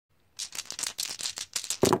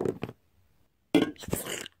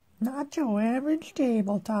Not your average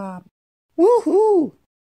tabletop. Woohoo!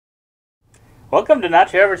 Welcome to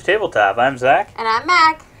Not Your Average Tabletop. I'm Zach. And I'm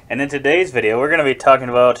Mac. And in today's video, we're going to be talking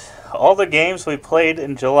about all the games we played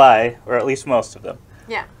in July, or at least most of them.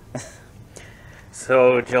 Yeah.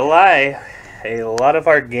 So, July, a lot of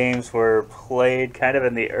our games were played kind of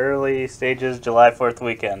in the early stages, July 4th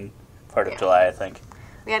weekend, part of July, I think.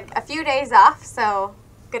 We had a few days off, so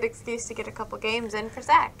good excuse to get a couple games in for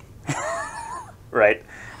Zach. Right.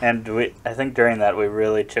 And I think during that we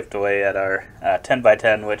really chipped away at our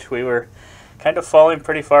 10x10, which we were kind of falling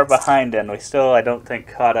pretty far behind, and we still, I don't think,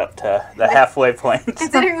 caught up to the halfway point.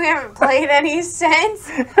 Considering we haven't played any since,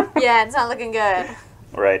 yeah, it's not looking good.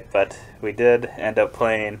 Right, but we did end up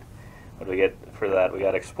playing, what did we get for that? We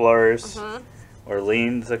got Explorers,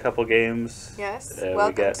 Orleans a couple games. Yes,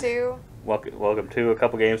 Welcome to a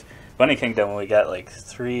couple games. Bunny Kingdom, we got like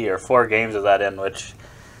 3 or 4 games of that in, which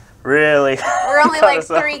really... We're only like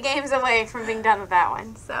 3 games away from being done with that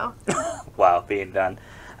one, so... Wow, being done.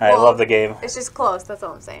 I love the game. It's just close, that's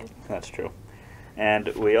all I'm saying. That's true. And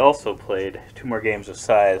we also played 2 more games of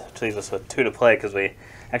Scythe, which leaves us with 2 to play, because we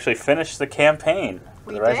actually finished the campaign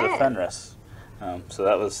for the Rise of Fenris. So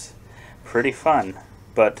that was pretty fun.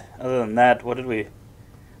 But other than that, what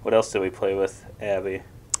else did we play with Abby?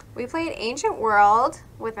 We played Ancient World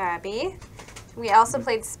with Abby. We also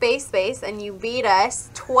played Space, and you beat us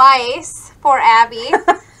twice for Abby.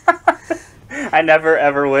 I never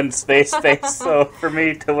ever win Space, so for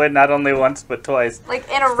me to win not only once but twice, like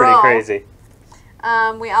in a row, pretty crazy.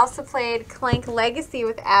 We also played Clank Legacy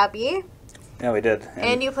with Abby. Yeah, we did.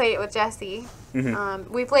 And you played it with Jesse.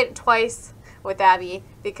 We played it twice with Abby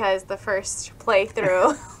because the first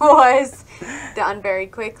playthrough was done very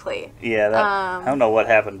quickly. Yeah, I don't know what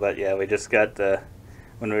happened, but yeah, we just got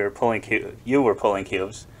when we were pulling you were pulling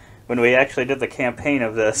cubes. When we actually did the campaign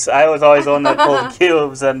of this, I was always the one that pulled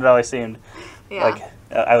cubes, and it always seemed like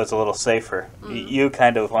I was a little safer. You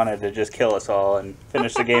kind of wanted to just kill us all and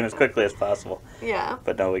finish the game as quickly as possible. Yeah.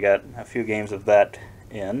 But no, we got a few games of that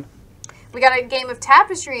in. We got a game of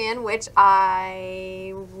Tapestry in, which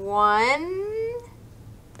I won.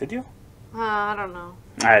 Did you? I don't know.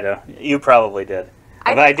 I know. You probably did.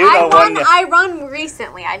 I won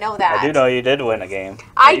recently. I know that. I do know you did win a game.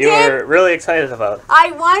 You were really excited about.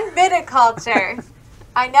 I won Viticulture.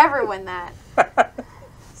 I never win that.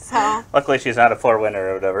 So. Luckily, she's not a poor winner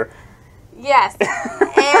or whatever. Yes.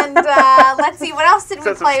 And let's see. What else did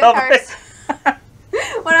we play with our?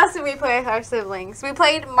 What else did we play with our siblings? We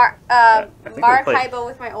played Maracaibo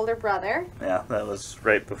with my older brother. Yeah, that was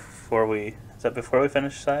right before we. Is that before we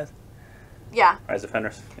finished Scythe? Yeah. Rise of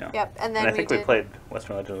Fenris. Yeah. Yep. And then I think we played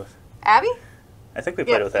Western Legends with Abby. I think we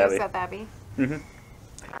played with Abby. With Abby.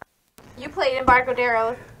 You played Embarcadero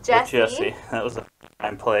with Jesse. With Jesse. That was a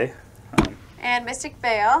fine play. And Mystic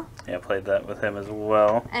Vale. Yeah, played that with him as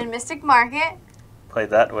well. And Mystic Market. Played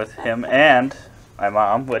that with him and my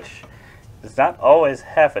mom, which does not always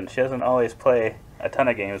happen. She doesn't always play a ton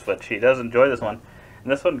of games, but she does enjoy this one.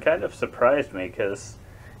 And this one kind of surprised me because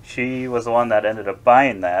she was the one that ended up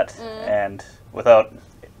buying that, and without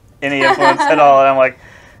any influence at all. And I'm like,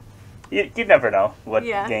 you never know what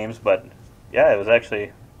games, but yeah, it was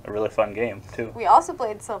actually a really fun game too. We also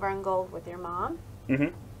played Silver and Gold with your mom.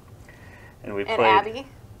 And we played Abby.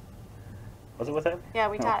 Was it with Abby? Yeah,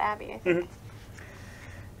 we taught Abby.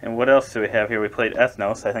 And what else do we have here? We played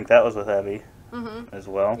Ethnos. I think that was with Abby as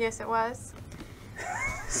well. Yes, it was.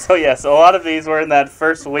 So yes, a lot of these were in that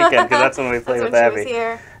first weekend because that's when we played with Abby. She was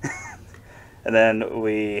here. And then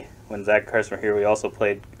when Zach and Carson were here, we also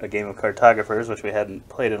played a game of Cartographers, which we hadn't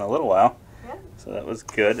played in a little while. Yeah. So that was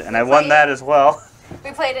good, and I won that as well.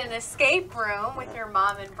 We played an escape room with your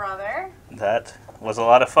mom and brother. That was a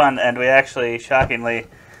lot of fun, and we actually, shockingly,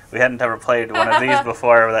 we hadn't ever played one of these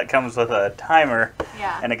before that comes with a timer.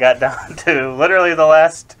 Yeah. And it got down to literally the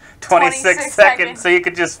last 26 seconds, so you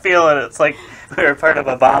could just feel it. It's like we were part of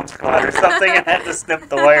a bomb squad or something and had to snip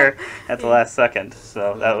the wire at the last second.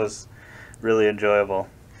 So that was really enjoyable.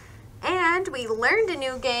 And we learned a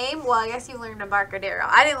new game. Well, I guess you learned Embarcadero.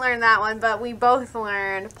 I didn't learn that one, but we both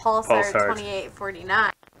learned Pulsar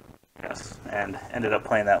 2849. Yes, and ended up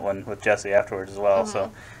playing that one with Jesse afterwards as well.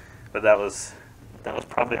 So, but that was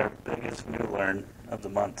probably our biggest new learn of the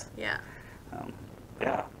month. Yeah.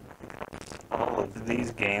 Yeah. All of these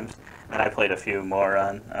games, and I played a few more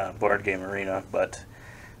on Board Game Arena, but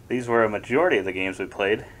these were a majority of the games we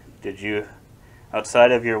played. Did you,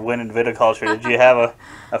 outside of your win in Viticulture, did you have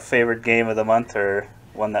a favorite game of the month or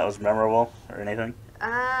one that was memorable or anything?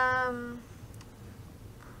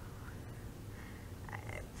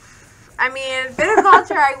 I mean,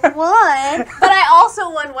 Viticulture I won, but I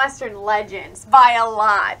also won Western Legends by a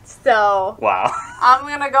lot. So wow. I'm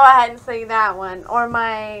gonna go ahead and say that one. Or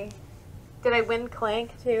my, did I win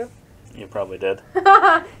Clank too? You probably did.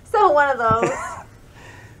 So one of those.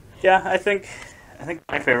 Yeah, I think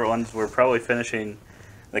my favorite ones were probably finishing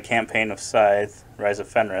the campaign of Scythe, Rise of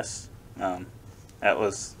Fenris. That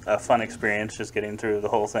was a fun experience, just getting through the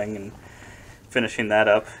whole thing and finishing that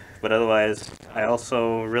up. But otherwise, I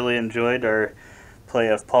also really enjoyed our play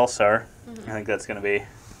of Pulsar. I think that's going to be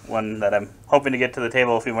one that I'm hoping to get to the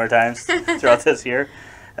table a few more times throughout this year.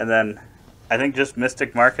 And then I think just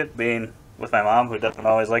Mystic Market, being with my mom, who doesn't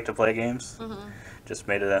always like to play games, just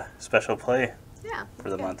made it a special play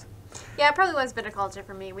for the month. Yeah, it probably was Viticulture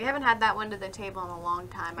for me. We haven't had that one to the table in a long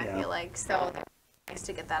time, I feel like. So it's nice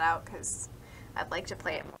to get that out because I'd like to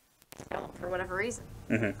play it more for whatever reason.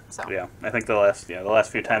 So yeah, I think the last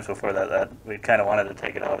few times before that we kind of wanted to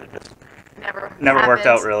take it out. It just never worked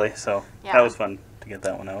out really. So that was fun to get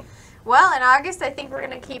that one out. Well, in August, I think we're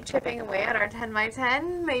gonna keep chipping away at our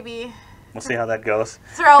 10x10. Maybe we'll see how that goes.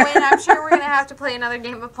 Throw in. I'm sure we're gonna have to play another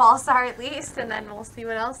game of Pulsar at least, and then we'll see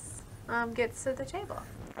what else gets to the table.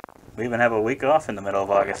 We even have a week off in the middle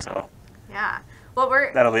of August, so yeah. Well,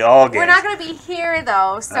 that'll be all games. We're not gonna be here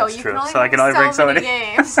though, so that's you true. can only I can only bring so many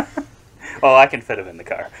games. Well, I can fit them in the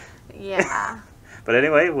car. Yeah. But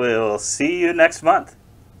anyway, we'll see you next month.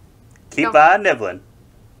 Keep on nibbling.